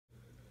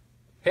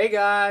Hey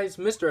guys,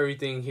 Mr.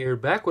 Everything here,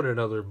 back with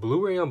another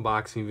Blu-ray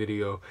unboxing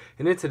video.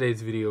 And in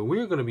today's video,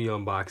 we're going to be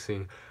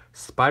unboxing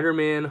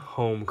Spider-Man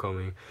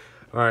Homecoming.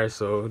 Alright,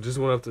 so just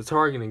went up to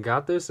Target and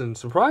got this, and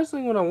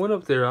surprisingly when I went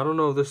up there, I don't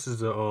know if this is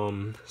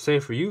the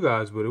same for you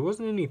guys, but it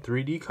wasn't any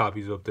 3D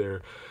copies up there.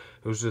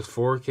 It was just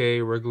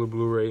 4K, regular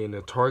Blu-ray, and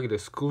a Target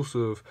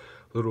exclusive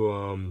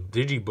little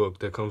digibook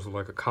that comes with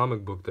like a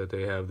comic book that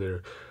they have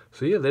there.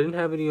 So yeah, they didn't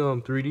have any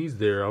 3Ds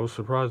there. I was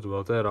surprised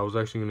about that. I was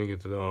actually gonna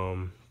get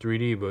the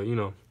 3D, but you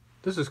know,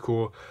 this is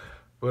cool.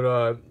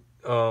 But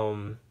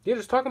yeah,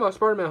 just talking about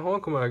Spider-Man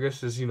Homecoming, I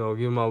guess just, you know,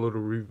 give my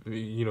little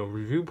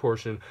review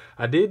portion.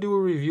 I did do a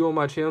review on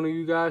my channel,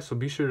 you guys, so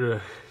be sure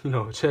to, you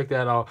know, check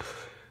that out.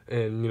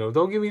 And, you know,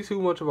 don't give me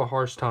too much of a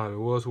harsh time. It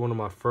was one of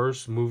my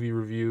first movie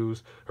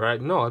reviews.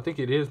 Right? No, I think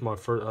it is my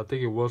first. I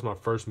think it was my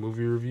first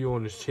movie review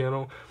on this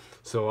channel.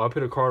 So I'll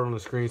put a card on the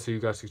screen so you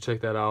guys can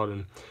check that out.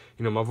 And,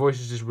 you know, my voice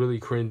is just really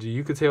cringy.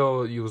 You could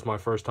tell it was my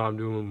first time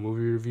doing a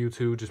movie review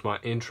too. Just my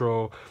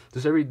intro,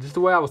 just the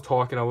way I was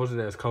talking. I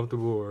wasn't as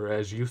comfortable or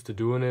as used to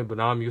doing it, but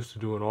now I'm used to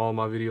doing all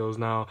my videos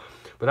now.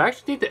 But I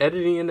actually think the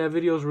editing in that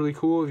video is really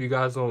cool. If you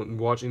guys don't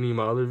watch any of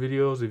my other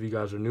videos, if you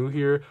guys are new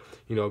here,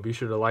 you know, be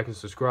sure to like and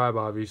subscribe,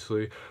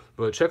 obviously.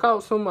 But check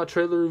out some of my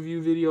trailer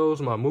review videos,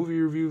 my movie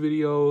review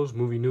videos,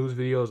 movie news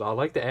videos. I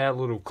like to add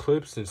little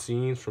clips and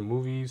scenes from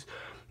movies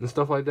and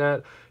stuff like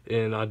that,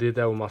 and I did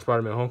that with my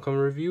Spider-Man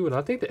Homecoming review, and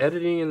I think the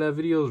editing in that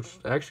video is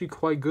actually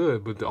quite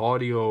good, but the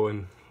audio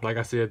and, like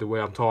I said, the way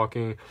I'm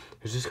talking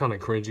is just kind of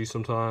cringy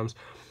sometimes.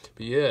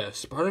 But yeah,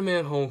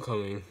 Spider-Man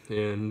Homecoming,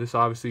 and this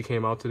obviously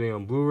came out today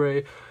on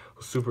Blu-ray.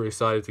 Was super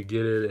excited to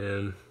get it,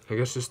 and I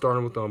guess just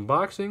starting with the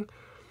unboxing,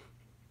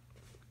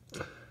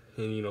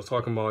 and, you know,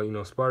 talking about, you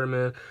know,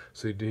 Spider-Man.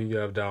 So you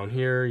have down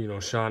here, you know,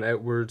 Sean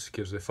Edwards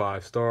gives it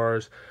 5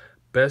 stars.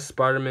 Best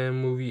Spider-Man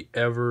movie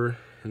ever.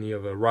 And you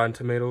have a Rotten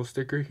Tomatoes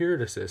sticker here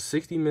that says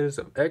 60 minutes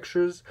of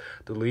extras,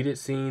 deleted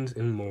scenes,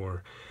 and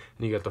more.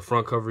 And you got the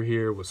front cover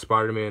here with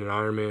Spider-Man and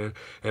Iron Man.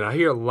 And I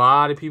hear a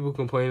lot of people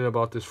complaining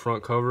about this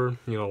front cover.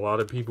 You know, a lot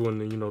of people in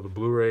the, you know, the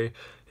Blu-ray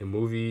and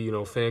movie, you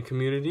know, fan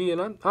community.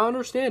 And I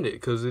understand it,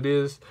 because it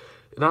is,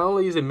 not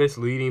only is it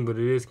misleading, but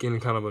it is getting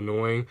kind of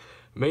annoying.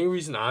 Main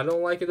reason I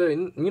don't like it,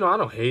 and, you know, I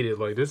don't hate it.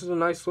 Like, this is a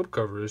nice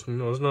slipcover. You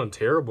know, there's nothing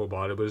terrible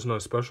about it, but there's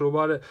nothing special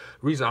about it.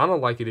 The reason I don't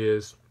like it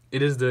is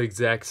the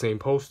exact same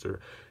poster.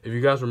 If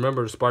you guys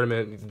remember the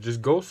Spider-Man,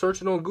 just go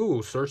search it on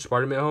Google. Search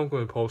Spider-Man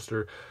Homecoming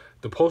poster.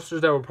 The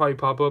posters that will probably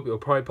pop up, it'll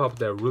probably pop up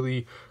that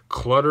really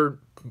cluttered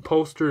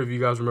poster, if you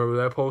guys remember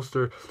that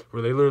poster,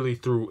 where they literally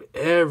threw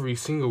every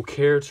single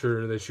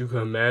character that you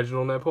could imagine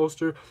on that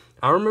poster.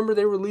 I remember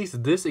they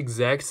released this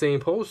exact same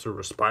poster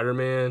with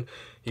Spider-Man,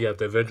 you got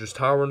the Avengers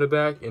Tower in the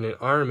back, and then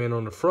Iron Man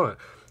on the front.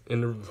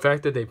 And the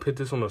fact that they put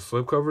this on a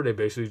slipcover, they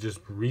basically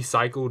just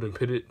recycled and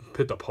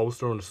put the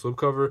poster on the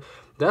slipcover,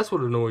 that's what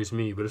annoys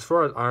me. But as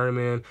far as Iron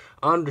Man,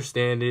 I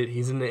understand it.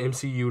 He's in the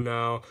MCU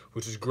now,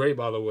 which is great,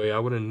 by the way. I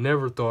would have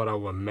never thought I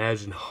would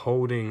imagine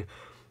holding,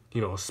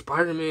 you know,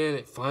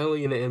 Spider-Man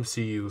finally in the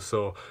MCU.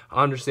 So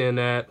I understand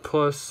that.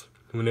 Plus,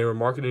 when they were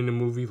marketing the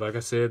movie, like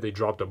I said, they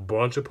dropped a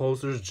bunch of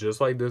posters just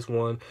like this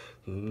one,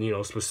 you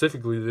know,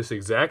 specifically this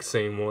exact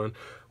same one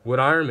with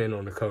Iron Man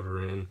on the cover.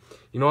 And,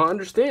 you know, I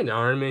understand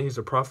Iron Man, he's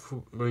a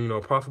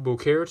profitable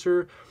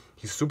character.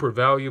 He's super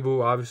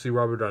valuable. Obviously,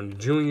 Robert Downey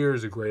Jr.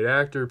 is a great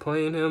actor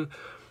playing him.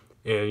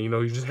 And, you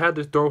know, you just had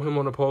to throw him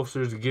on the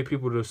posters to get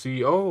people to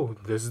see, oh,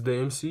 this is the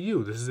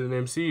MCU. This is an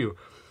MCU.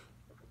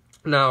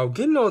 Now,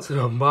 getting on to the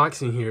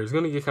unboxing here is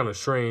going to get kind of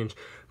strange.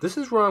 This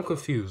is where I'm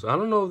confused. I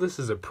don't know if this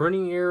is a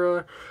printing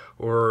error,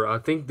 or I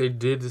think they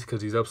did this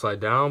because he's upside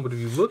down. But if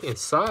you look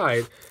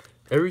inside,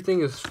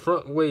 everything is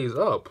front ways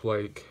up.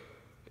 Like,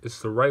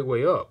 it's the right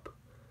way up.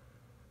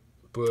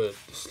 But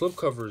the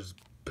slipcover is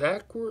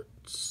backwards,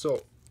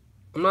 so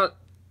I'm not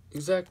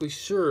exactly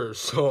sure.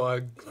 So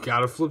I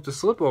gotta flip the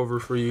slip over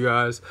for you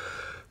guys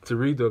to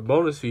read the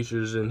bonus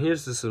features. And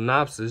here's the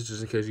synopsis,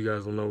 just in case you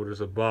guys don't know what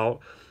it's about.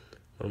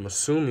 I'm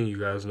assuming you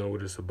guys know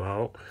what it's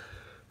about.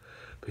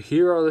 But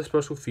here are the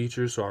special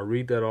features, so I'll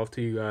read that off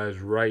to you guys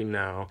right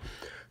now.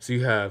 So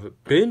you have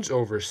binge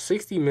over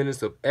 60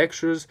 minutes of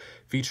extras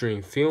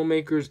featuring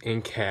filmmakers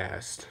and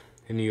cast.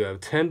 And you have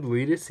 10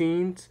 deleted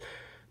scenes,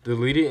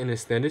 deleted and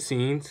extended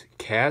scenes,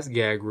 cast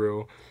gag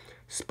reel,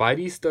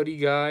 Spidey study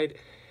guide,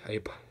 a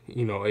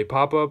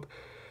pop-up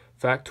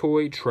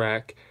factoid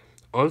track,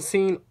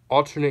 unseen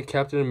alternate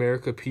Captain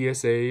America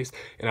PSAs.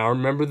 And I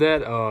remember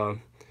that,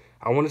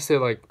 I want to say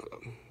like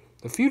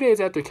a few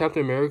days after a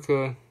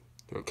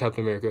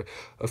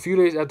few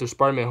days after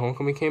Spider-Man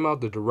Homecoming came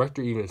out, the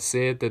director even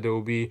said that there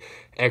will be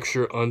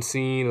extra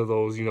unseen of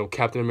those, you know,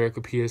 Captain America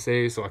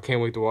PSAs. So I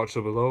can't wait to watch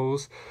some of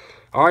those.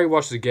 I already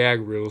watched the gag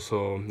reel,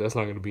 so that's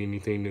not going to be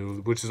anything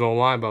new, which is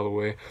online, by the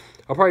way.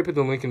 I'll probably put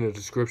the link in the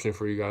description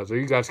for you guys, or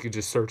you guys could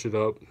just search it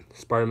up,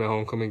 Spider-Man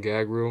Homecoming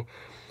gag reel.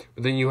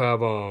 But then you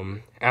have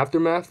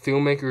Aftermath,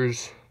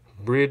 filmmakers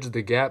bridge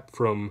the gap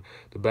from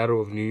the Battle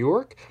of New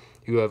York.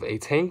 You have A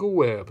Tangle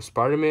Web,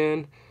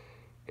 Spider-Man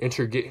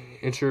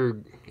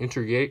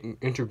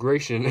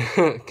integration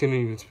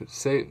couldn't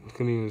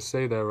even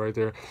say that right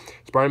there.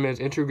 Spider-Man's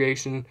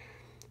integration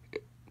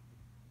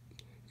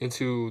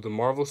into the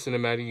Marvel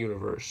Cinematic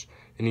Universe,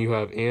 and you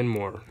have and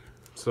more.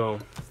 So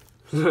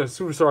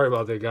super sorry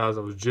about that, guys.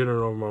 I was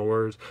jittering over my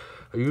words.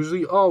 I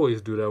usually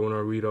always do that when I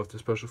read off the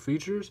special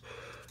features,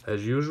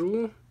 as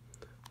usual.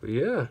 But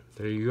yeah,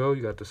 there you go.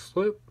 You got the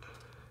slip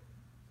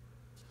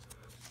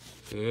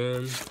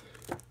and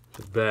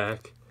the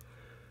back.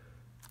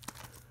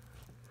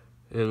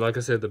 And like I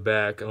said, the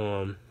back,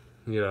 I'm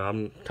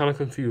kind of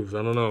confused.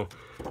 I don't know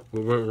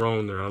what went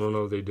wrong there. I don't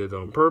know if they did that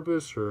on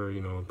purpose or,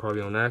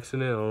 probably on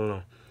accident. I don't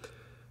know.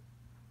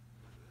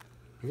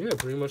 Yeah,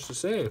 pretty much the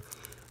same.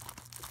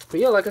 But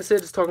yeah, like I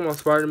said, just talking about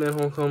Spider-Man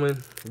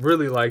Homecoming.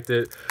 Really liked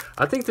it.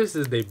 I think this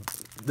is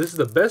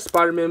the best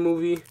Spider-Man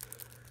movie,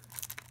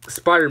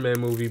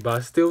 but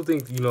I still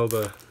think,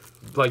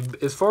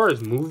 as far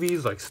as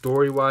movies, like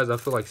story-wise, I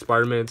feel like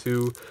Spider-Man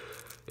 2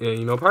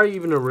 and, probably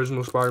even the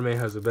original Spider-Man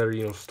has a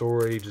better,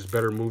 story, just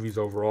better movies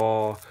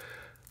overall.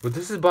 But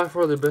this is by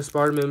far the best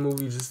Spider-Man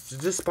movie.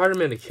 Just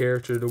Spider-Man, the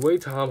character. The way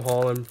Tom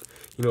Holland,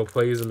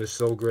 plays him is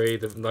so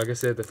great. Like I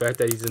said, the fact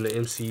that he's in the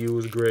MCU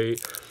is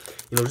great.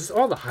 Just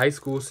all the high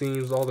school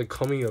scenes, all the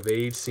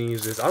coming-of-age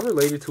scenes. I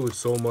related to it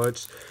so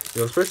much.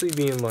 Especially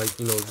being,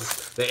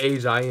 just the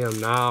age I am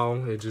now.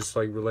 And just,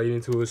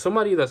 relating to it.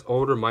 Somebody that's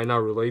older might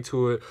not relate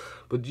to it.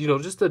 But,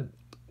 just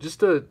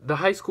the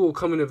high school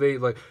coming of age,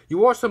 you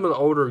watch some of the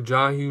older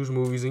John Hughes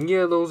movies, and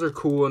yeah, those are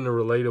cool and they're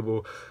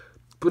relatable,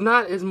 but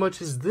not as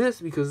much as this,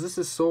 because this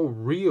is so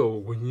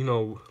real when,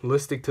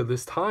 realistic to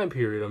this time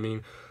period. I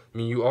mean,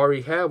 you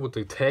already have with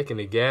the tech and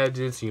the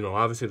gadgets,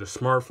 obviously the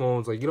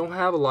smartphones, you don't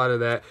have a lot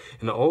of that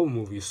in the old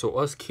movies. So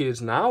us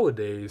kids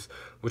nowadays,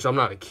 which I'm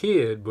not a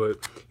kid, but,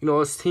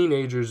 us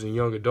teenagers and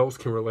young adults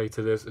can relate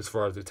to this as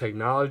far as the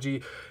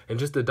technology and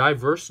just the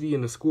diversity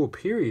in the school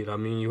period. I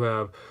mean, you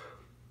have,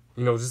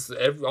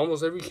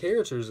 almost every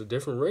character is a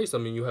different race. I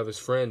mean, you have his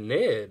friend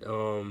Ned,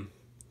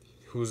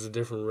 who's a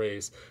different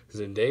race.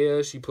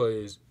 Zendaya, she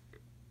plays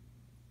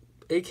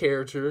a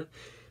character.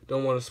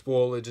 Don't want to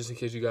spoil it just in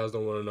case you guys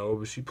don't want to know,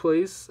 but she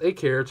plays a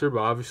character. But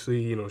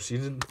obviously,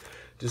 she's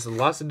just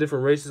lots of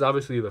different races.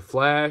 Obviously, the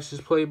Flash is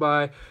played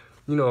by,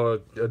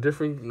 a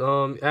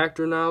different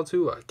actor now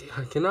too.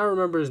 I cannot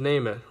remember his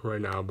name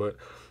right now, but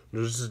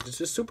there's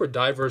just super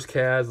diverse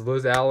cast.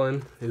 Liz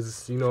Allen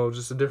is,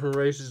 just a different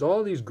race. Just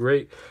all these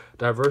great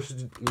diverse,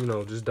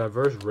 just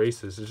diverse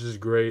races. It's just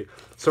great.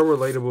 So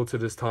relatable to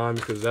this time,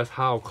 because that's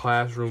how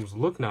classrooms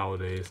look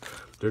nowadays.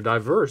 They're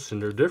diverse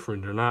and they're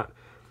different. They're not,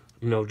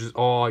 just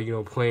all,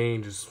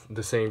 plain, just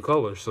the same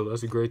color. So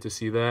that's great to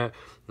see that.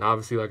 And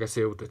obviously, like I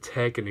said, with the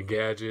tech and the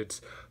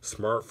gadgets,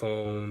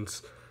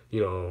 smartphones,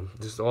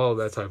 just all of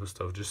that type of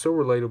stuff. Just so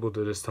relatable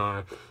to this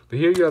time. But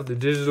here you have the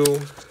digital.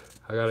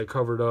 I got it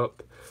covered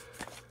up.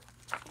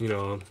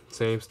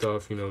 Same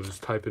stuff,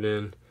 just type it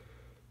in,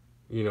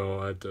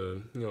 at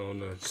the, on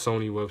the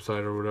Sony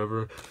website or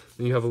whatever.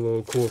 Then you have a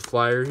little cool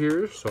flyer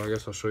here, so I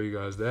guess I'll show you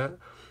guys that.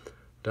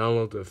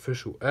 Download the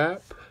official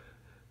app.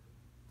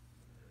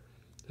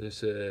 And it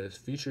says,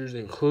 features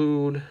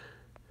include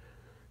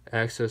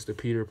access to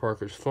Peter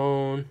Parker's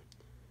phone,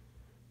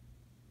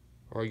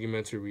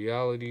 augmented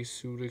reality,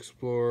 suit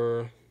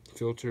explorer,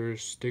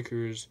 filters,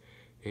 stickers,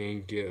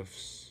 and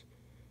gifts.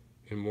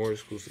 And more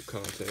exclusive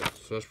content.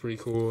 So that's pretty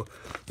cool.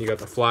 You got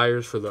the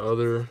flyers for the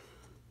other,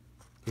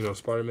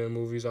 Spider-Man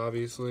movies,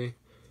 obviously.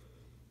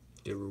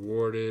 Get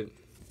rewarded.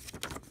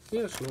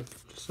 Yeah, so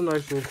just a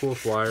nice little cool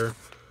flyer.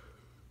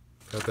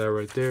 Got that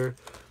right there.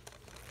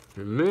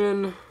 And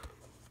then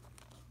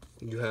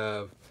you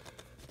have,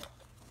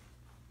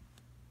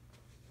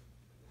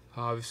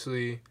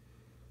 obviously,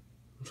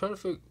 I'm trying to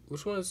figure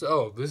which one is.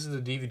 Oh, this is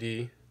the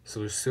DVD.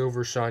 So the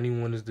silver shiny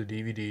one is the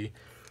DVD,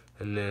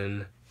 and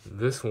then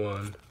this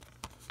one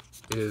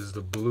is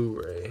the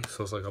Blu-ray,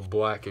 so it's like a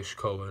blackish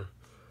color.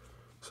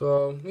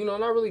 So, not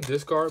really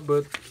discard,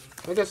 but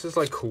I guess it's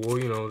cool,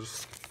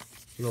 just,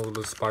 with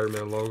the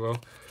Spider-Man logo.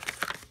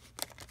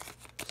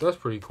 So that's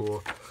pretty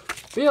cool.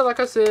 But yeah, like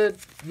I said,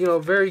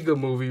 very good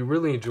movie.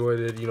 Really enjoyed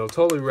it.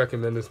 Totally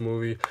recommend this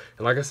movie.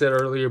 And like I said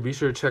earlier, be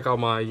sure to check out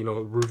my,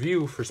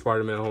 review for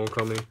Spider-Man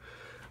Homecoming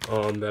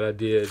that I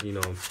did,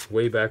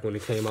 way back when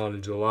it came out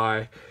in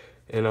July.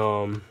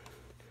 And,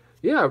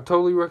 yeah, I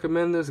totally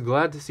recommend this.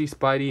 Glad to see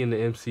Spidey in the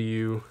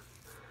MCU.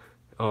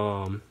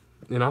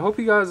 And I hope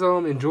you guys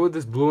enjoyed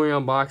this Blu-ray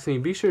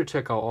unboxing. Be sure to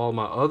check out all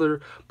my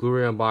other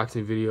Blu-ray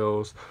unboxing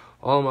videos.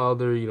 All my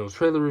other,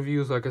 trailer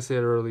reviews, like I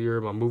said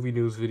earlier. My movie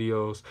news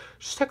videos.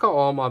 Just check out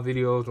all my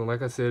videos. And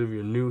like I said, if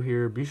you're new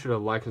here, be sure to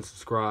like and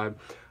subscribe.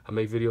 I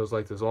make videos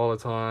like this all the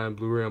time.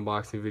 Blu-ray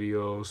unboxing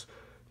videos.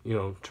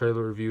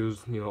 Trailer reviews.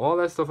 All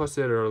that stuff I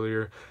said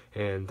earlier.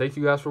 And thank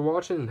you guys for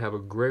watching. And have a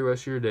great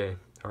rest of your day.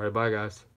 All right, bye, guys.